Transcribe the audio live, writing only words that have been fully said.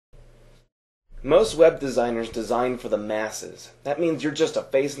Most web designers design for the masses. That means you're just a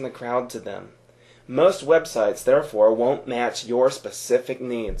face in the crowd to them. Most websites, therefore, won't match your specific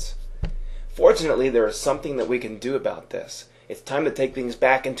needs. Fortunately, there is something that we can do about this. It's time to take things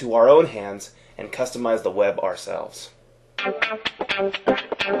back into our own hands and customize the web ourselves.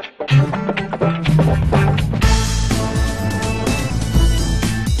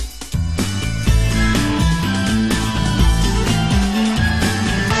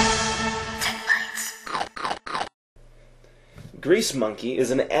 Greasemonkey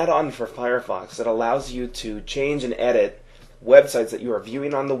is an add-on for Firefox that allows you to change and edit websites that you are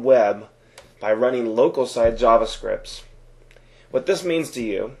viewing on the web by running local-side JavaScripts. What this means to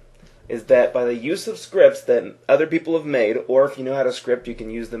you is that by the use of scripts that other people have made, or if you know how to script, you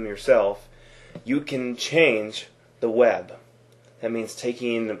can use them yourself, you can change the web. That means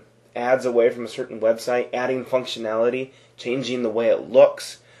taking ads away from a certain website, adding functionality, changing the way it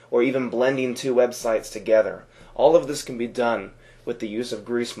looks, or even blending two websites together. All of this can be done with the use of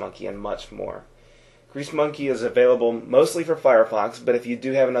Greasemonkey and much more. Greasemonkey is available mostly for Firefox, but if you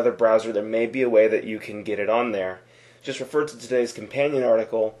do have another browser, there may be a way that you can get it on there. Just refer to today's companion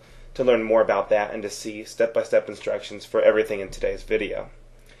article to learn more about that and to see step-by-step instructions for everything in today's video.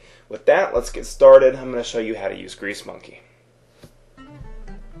 With that, let's get started. I'm going to show you how to use Greasemonkey.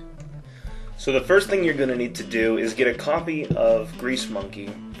 So the first thing you're going to need to do is get a copy of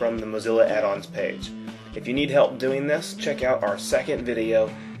Greasemonkey from the Mozilla add-ons page. If you need help doing this, check out our second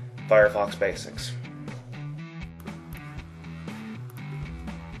video, Firefox Basics.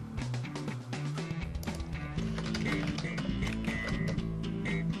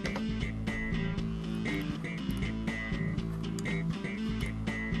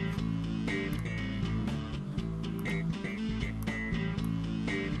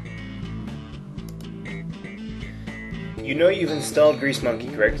 You know you've installed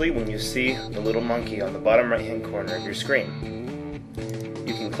Greasemonkey correctly when you see the little monkey on the bottom right hand corner of your screen.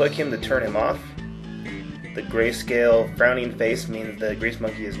 You can click him to turn him off. The grayscale frowning face means that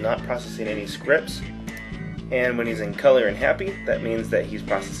Greasemonkey is not processing any scripts, and when he's in color and happy, that means that he's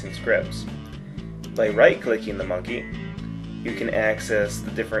processing scripts. By right clicking the monkey, you can access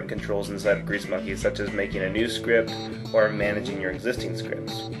the different controls inside of Greasemonkey, such as making a new script or managing your existing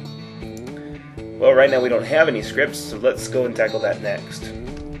scripts. Well, right now we don't have any scripts, so let's go and tackle that next.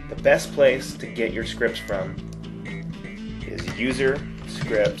 The best place to get your scripts from is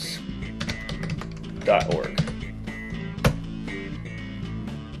userscripts.org.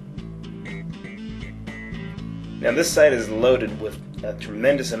 Now this site is loaded with a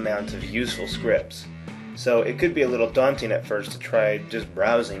tremendous amount of useful scripts, so it could be a little daunting at first to try just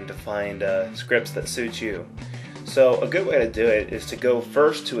browsing to find scripts that suit you. So a good way to do it is to go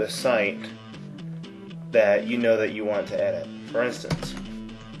first to a site that you know that you want to edit. For instance,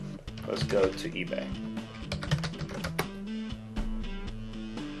 let's go to eBay.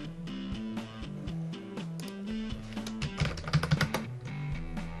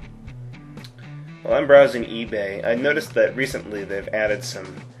 While I'm browsing eBay, I noticed that recently they've added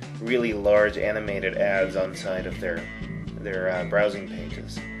some really large animated ads on side of their browsing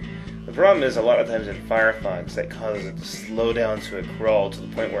pages. The problem is a lot of times in Firefox that causes it to slow down to a crawl to the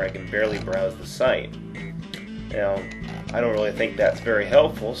point where I can barely browse the site. Now, I don't really think that's very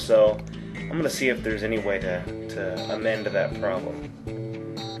helpful, so I'm going to see if there's any way to amend that problem.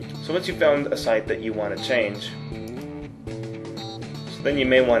 So once you've found a site that you want to change, then you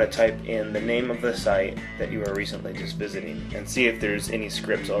may want to type in the name of the site that you were recently just visiting and see if there's any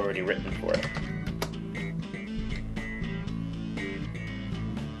scripts already written for it.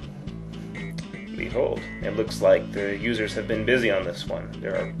 Behold, it looks like the users have been busy on this one.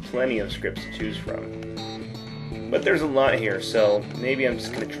 There are plenty of scripts to choose from. But there's a lot here, so maybe I'm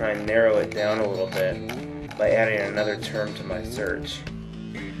just going to try and narrow it down a little bit by adding another term to my search.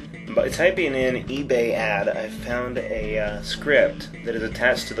 By typing in eBay ad, I found a script that is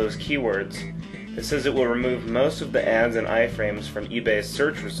attached to those keywords that says it will remove most of the ads and iframes from eBay's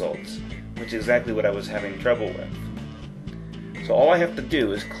search results, which is exactly what I was having trouble with. So all I have to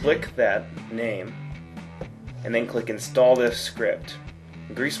do is click that name and then click install this script.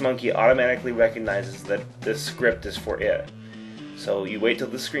 Greasemonkey automatically recognizes that this script is for it. So you wait till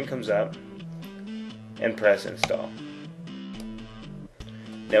the screen comes up and press install.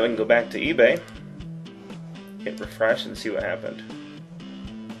 Now we can go back to eBay, hit refresh and see what happened.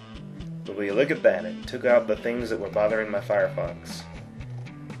 But will you look at that, it took out the things that were bothering my Firefox.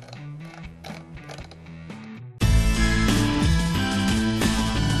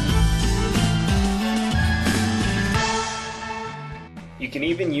 You can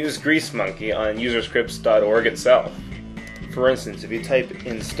even use Greasemonkey on userscripts.org itself. For instance, if you type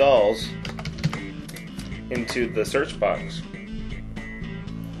installs into the search box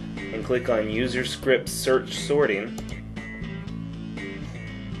and click on User Script Search Sorting,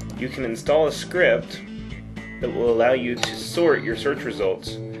 you can install a script that will allow you to sort your search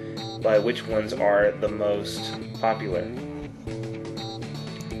results by which ones are the most popular.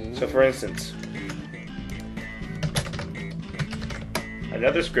 So for instance,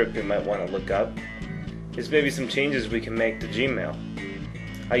 another script we might want to look up is maybe some changes we can make to Gmail.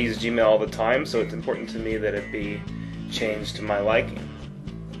 I use Gmail all the time, so it's important to me that it be changed to my liking.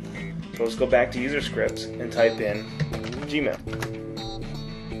 So let's go back to user scripts and type in Gmail.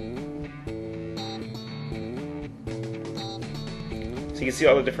 So you can see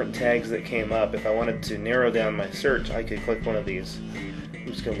all the different tags that came up. If I wanted to narrow down my search, I could click one of these. I'm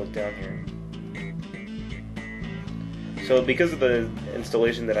just going to look down here. So because of the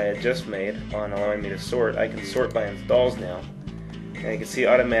installation that I had just made on allowing me to sort, I can sort by installs now. And I can see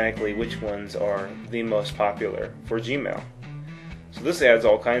automatically which ones are the most popular for Gmail. So this adds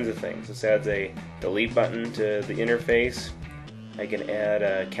all kinds of things. This adds a delete button to the interface. I can add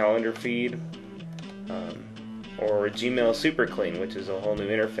a calendar feed, or a Gmail Super Clean, which is a whole new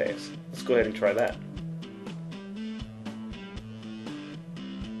interface. Let's go ahead and try that.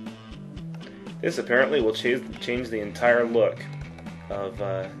 This apparently will change the entire look of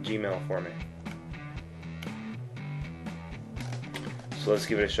Gmail for me. So let's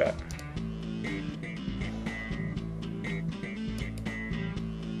give it a shot.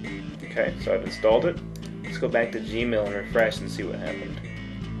 Okay, so I've installed it. Let's go back to Gmail and refresh and see what happened.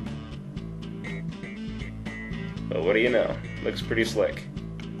 But what do you know? Looks pretty slick.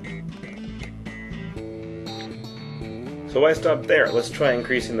 So why stop there? Let's try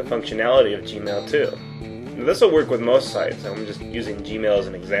increasing the functionality of Gmail too. Now, this will work with most sites. I'm just using Gmail as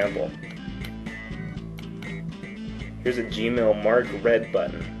an example. Here's a Gmail Mark Red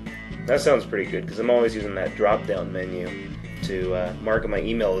button. That sounds pretty good because I'm always using that drop-down menu to mark my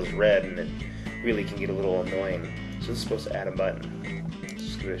email as red, and it really can get a little annoying. So this is supposed to add a button. Let's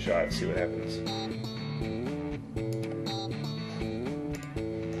just give it a shot and see what happens.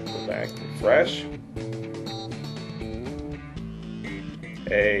 Go back, refresh.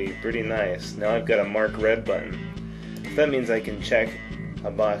 Hey, pretty nice. Now I've got a Mark Red button. So that means I can check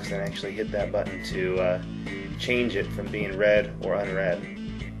a box and actually hit that button to change it from being red or unread.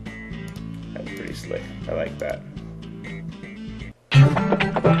 That's pretty slick. I like that.